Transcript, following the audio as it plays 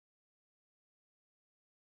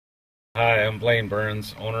Hi, I'm Blaine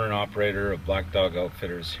Burns, owner and operator of Black Dog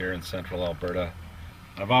Outfitters here in central Alberta.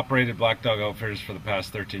 I've operated Black Dog Outfitters for the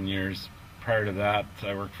past 13 years. Prior to that,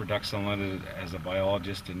 I worked for Ducks Unlimited as a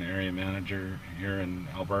biologist and area manager here in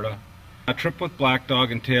Alberta. A trip with Black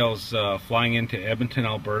Dog entails flying into Edmonton,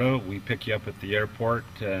 Alberta. We pick you up at the airport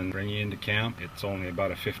and bring you into camp. It's only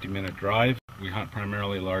about a 50-minute drive. We hunt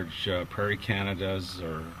primarily large prairie Canadas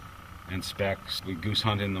and specks. We goose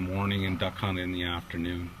hunt in the morning and duck hunt in the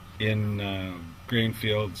afternoon. In grain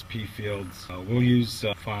fields, pea fields, we'll use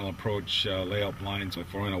final approach layout blinds.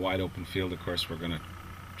 If we're in a wide open field, of course, we're going to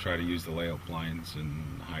try to use the layout blinds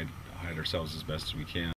and hide ourselves as best as we can.